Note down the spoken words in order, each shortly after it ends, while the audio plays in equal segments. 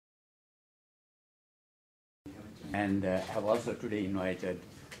And I've also today invited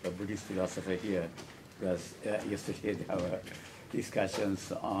a Buddhist philosopher here because yesterday there were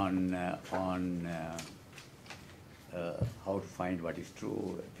discussions on how to find what is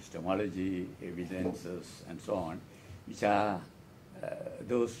true, epistemology, evidences, and so on, which are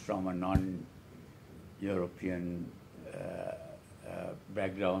those from a non-European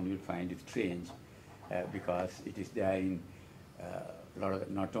background will find it strange because it is there in a lot of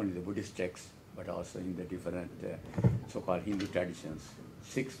not only the Buddhist texts but also in the different so-called Hindu traditions.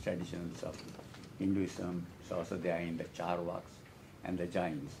 6 traditions of Hinduism is also there in the Charvaks and the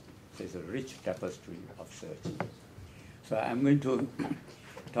Jains. So it's a rich tapestry of search. So I'm going to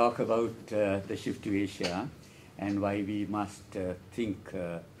talk about the shift to Asia and why we must rethink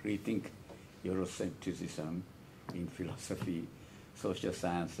Eurocentrism in philosophy, social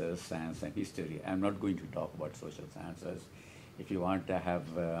sciences, science and history. I'm not going to talk about social sciences. If you want to have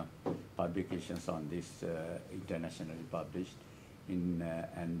publications on this internationally published,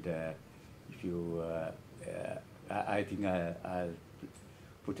 if you, I think I'll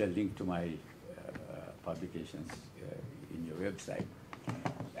put a link to my publications in your website.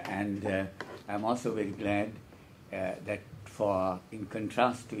 And I'm also very glad that in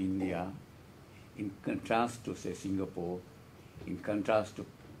contrast to India, in contrast to say Singapore, in contrast to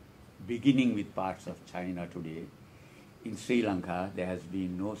beginning with parts of China today, in Sri Lanka there has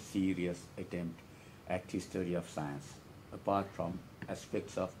been no serious attempt at history of science, apart from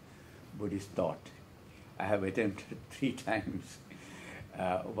aspects of Buddhist thought. I have attempted 3 times.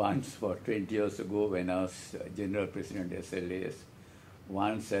 Once for 20 years ago when I was General President SLAS,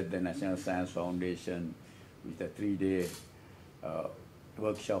 once at the National Science Foundation with a 3-day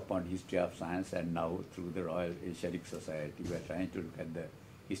workshop on history of science, and now through the Royal Asiatic Society we are trying to look at the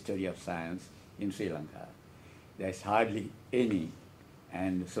history of science in Sri Lanka. There's hardly any,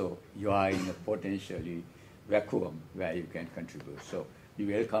 and so you are in a potentially vacuum where you can contribute. So we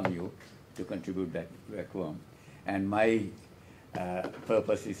welcome you to contribute that vacuum. And my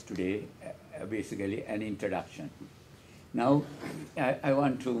purpose is today basically an introduction. Now I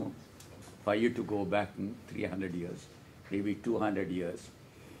want for you to go back 300 years, maybe 200 years,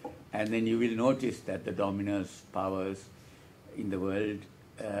 and then you will notice that the dominant powers in the world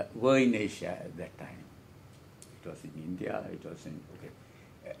were in Asia at that time. It was in India, it was in,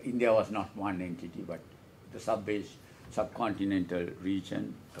 India was not one entity, but the subcontinental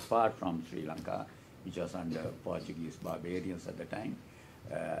region, apart from Sri Lanka, which was under Portuguese barbarians at the time,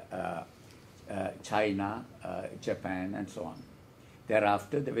 China, Japan, and so on.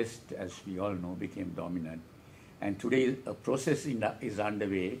 Thereafter, the West, as we all know, became dominant. And today, a process is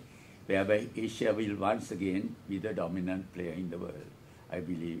underway whereby Asia will once again be the dominant player in the world. I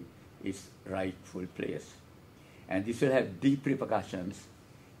believe its rightful place. And this will have deep repercussions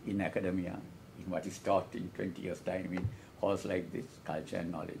in academia, in what is taught in 20 years' time in halls like this, culture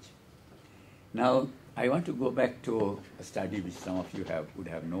and knowledge. Now, I want to go back to a study which some of you would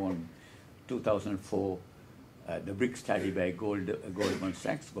have known, 2004, the BRIC study by Goldman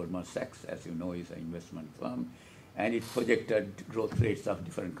Sachs. Goldman Sachs, as you know, is an investment firm, and it projected growth rates of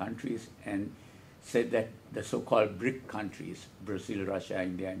different countries and said that the so-called BRIC countries, Brazil, Russia,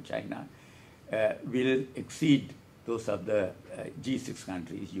 India, and China, will exceed those of the G6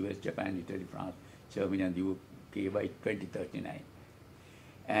 countries, US, Japan, Italy, France, Germany, and the UK by 2039.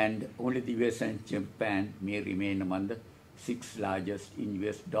 And only the US and Japan may remain among the 6 largest in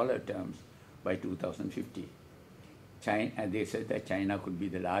US dollar terms by 2050. And they said that China could be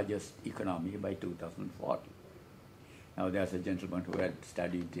the largest economy by 2040. Now there's a gentleman who had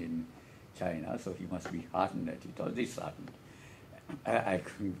studied in China, so he must be heartened at it, or disheartened. I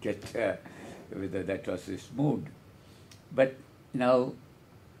couldn't get whether that was his mood. But now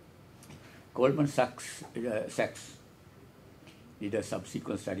Goldman Sachs did a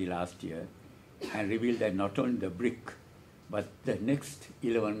subsequent study last year and revealed that not only the BRIC, but the next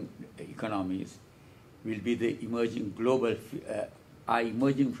 11 economies will be the emerging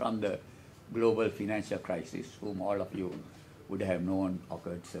from the global financial crisis, whom all of you would have known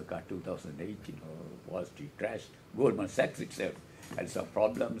occurred circa 2008, Wall Street crashed. Goldman Sachs itself had some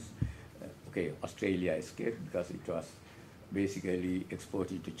problems. Australia escaped because it was basically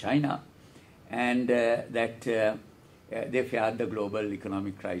exported to China, and that they feared the global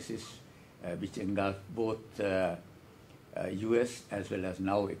economic crisis, which engulfed both US as well as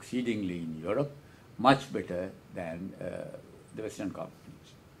now exceedingly in Europe, much better than the Western companies.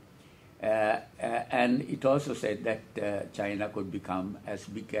 And it also said that China could become as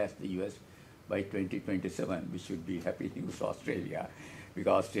big as the US by 2027, which would be happy news for Australia,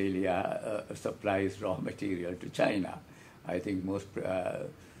 because Australia supplies raw material to China. I think most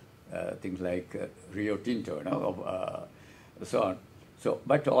things like Rio Tinto, so on. So,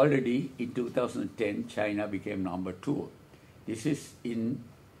 but already in 2010, China became number 2. This is in,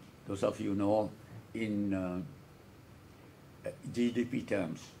 those of you know, in GDP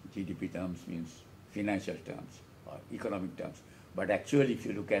terms. GDP terms means financial terms or economic terms. But actually, if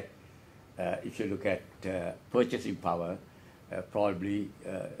you look at purchasing power, probably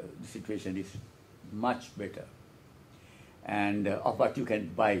the situation is much better, and of what you can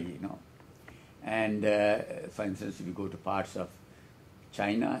buy, And for instance, if you go to parts of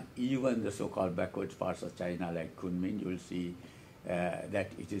China, even the so-called backwards parts of China, like Kunming, you will see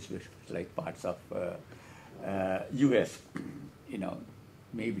that it is like parts of US,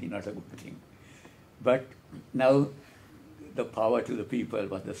 maybe not a good thing. But now, the power to the people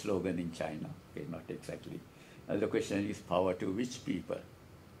was the slogan in China. Okay, not exactly. Now the question is power to which people?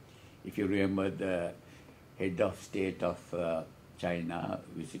 If you remember, the head of state of China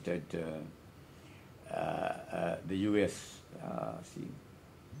visited the US,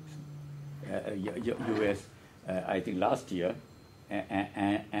 US, I think last year,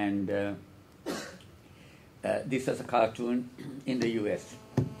 and this is a cartoon in the US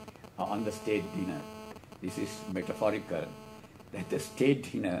on the state dinner. This is metaphorical, that the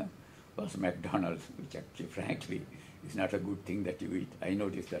state dinner was McDonald's, which actually, frankly, is not a good thing that you eat. I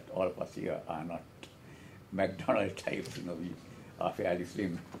noticed that all of us here are not McDonald's types, we are fairly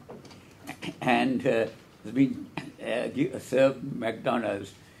slim. And it's been served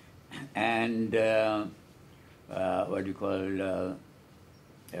McDonald's and what do you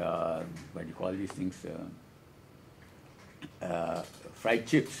call these things? Fried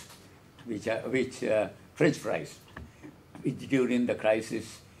chips, which French fries, which during the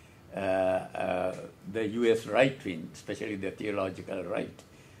crisis, the U.S. right wing, especially the theological right,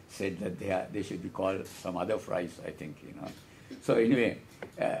 said that they should be called some other fries, I think, So anyway,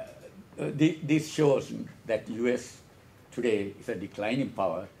 this shows that U.S. today is a declining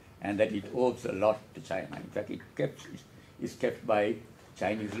power and that it owes a lot to China. In fact, it is kept by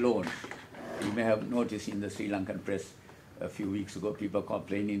Chinese loans. You may have noticed in the Sri Lankan press a few weeks ago, people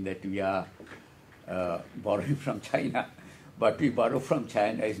complaining that we are borrowing from China. But we borrow from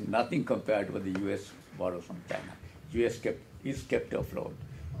China is nothing compared to what the U.S. borrows from China. U.S. is kept afloat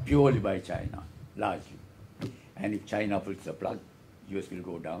purely by China, largely. And if China pulls the plug, U.S. will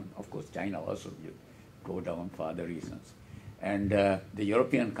go down. Of course, China also will go down for other reasons. And the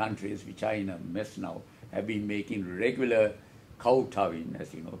European countries, which are in a mess now, have been making regular kowtowing,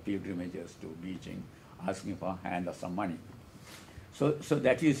 as you know, pilgrimages to Beijing, asking for a hand or some money. So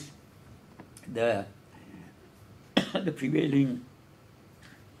that is the prevailing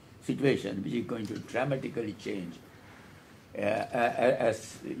situation, which is going to dramatically change.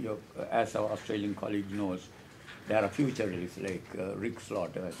 As our Australian colleague knows, there are futurists like Rick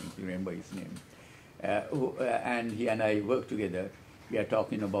Slaughter, I think you remember his name, and he and I work together. We are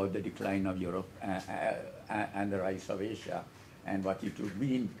talking about the decline of Europe and the rise of Asia and what it would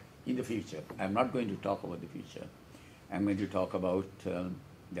mean in the future. I'm not going to talk about the future. I'm going to talk about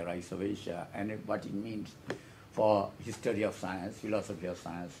the rise of Asia and what it means for history of science, philosophy of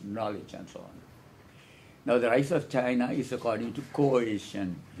science, knowledge, and so on. Now, the rise of China is according to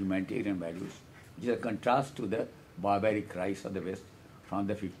co-Asian humanitarian values, which is a contrast to the barbaric rise of the West from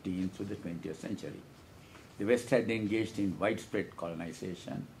the 15th to the 20th century. The West had engaged in widespread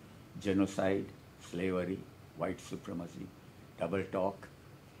colonization, genocide, slavery, white supremacy, double talk,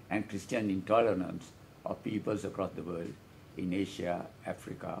 and Christian intolerance of peoples across the world in Asia,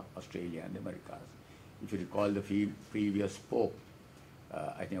 Africa, Australia, and the Americas. If you recall, the previous Pope,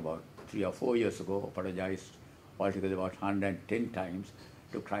 I think about 3 or 4 years ago, apologized altogether about 110 times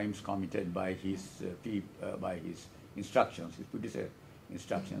to crimes committed by his instructions, his Buddhist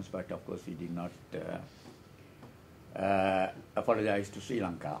instructions, but of course he did not apologize to Sri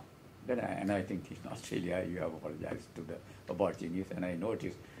Lanka. And I think in Australia you have apologized to the Aborigines, and I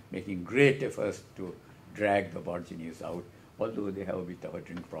noticed making great efforts to drag the Aborigines out, although they have a bit of a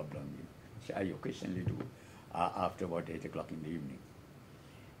drink problem, which I occasionally do after about 8 o'clock in the evening.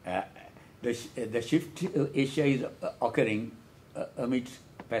 The shift to Asia is occurring amidst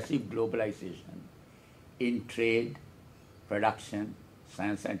passive globalization in trade, production,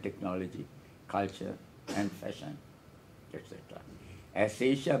 science and technology, culture, and fashion, etc. As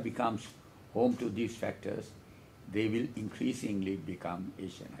Asia becomes home to these factors, they will increasingly become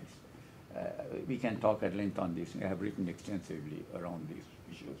Asianized. We can talk at length on this. I have written extensively around these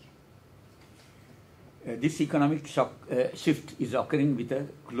issues. This economic shift is occurring with a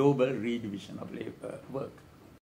global redivision of labor work.